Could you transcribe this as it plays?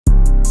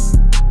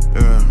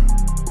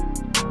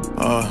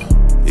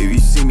If you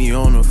see me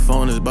on the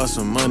phone, it's about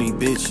some money,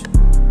 bitch.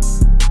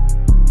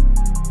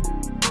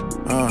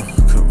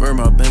 Convert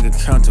my bank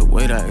account to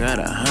weight, I got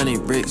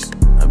 100 bricks.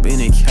 I've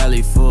been in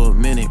Cali for a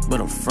minute, but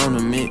I'm from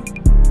the Mint.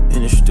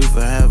 In the stoop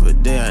for half a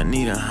day, I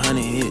need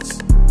 100 hits.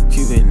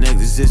 Cuban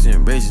necklaces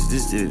and braces,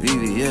 this the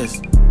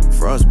VVS.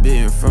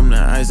 Frostbitten from the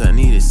ice, I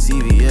need a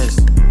CVS.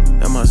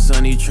 Now my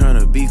son, he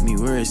tryna beef me,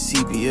 we're at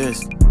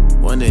CPS.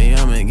 One day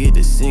I'ma get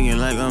to singing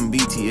like I'm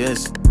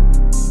BTS.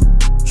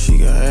 She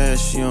got ass,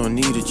 she don't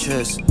need a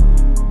chest.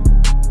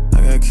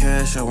 I got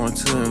cash, I want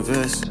to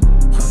invest.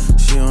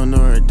 She don't know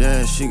her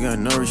dad, she got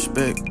no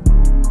respect.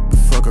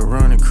 Fuck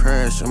around and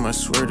crash, I might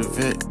swear to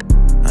vet.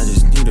 I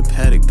just need a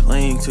paddock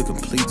plane to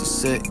complete the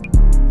set.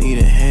 Need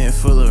a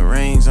handful of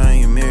rings, I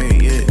ain't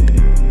married yet.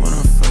 When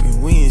I'm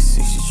fucking we ain't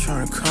sick, she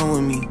tryna come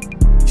with me.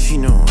 She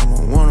know I'm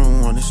a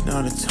one-on-one, it's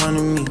not a ton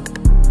of me.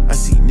 I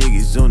see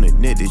niggas on the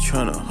net, they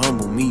tryna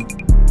humble me.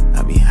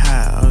 I be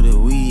high out the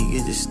weed,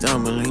 get to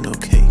stumbling,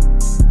 okay.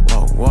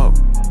 Walk, walk,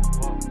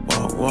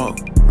 walk, walk.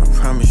 I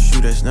promise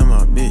you that's not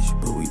my bitch,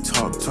 but we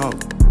talk.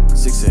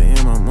 6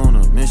 AM, I'm on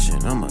a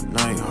mission, I'm a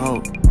night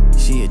hawk.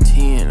 She a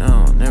 10, I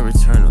don't never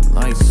turn the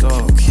lights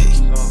off. Okay,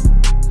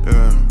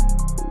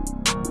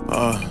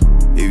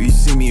 if you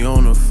see me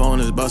on the phone,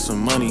 it's about some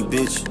money,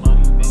 bitch.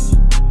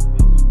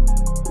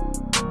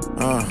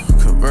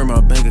 Convert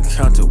my bank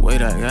account to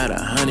weight, I got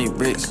 100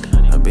 bricks.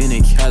 I've been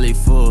in Cali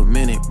for a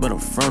minute, but I'm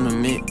from the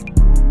Mint.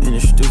 In the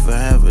stoop for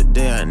half a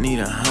day, I need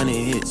 100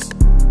 hits.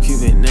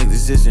 Cuban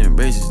necklaces and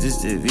braces,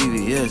 this the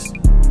VVS.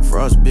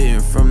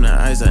 Frostbitten from the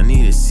ice, I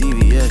need a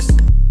CVS.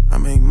 I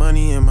make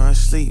money in my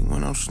sleep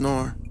when I'm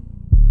snoring.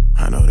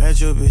 I know that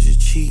your bitch is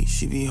cheat,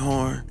 she be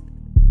horn.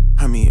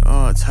 I meet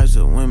all types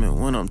of women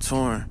when I'm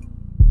torn.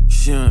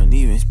 She don't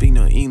even speak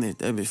no English,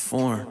 that bitch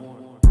foreign.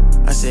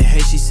 I say hey,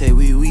 she say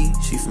oui,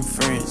 she from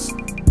France.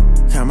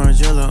 Got my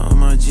jello on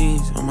my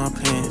jeans, on my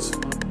pants.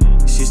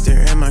 She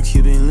stare at my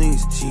Cuban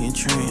links, she in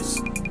trance.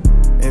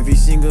 Every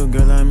single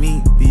girl I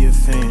meet, be a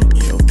fan.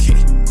 Yeah, okay.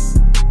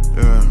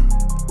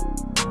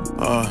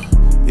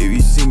 If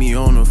you see me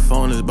on the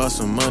phone, it's about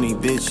some money,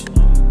 bitch.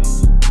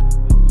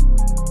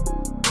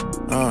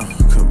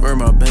 Convert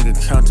my bank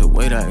account to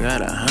weight, I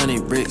got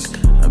 100 bricks.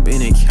 I've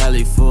been in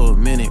Cali for a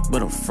minute,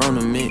 but I'm from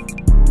the Mint.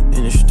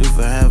 In the stoop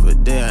for half a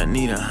day, I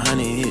need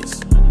 100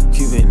 hits.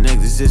 Cuban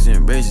necklaces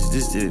and braces,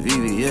 this the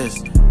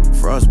VVS.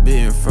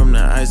 Frostbitten from the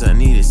ice, I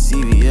need a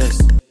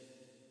CVS.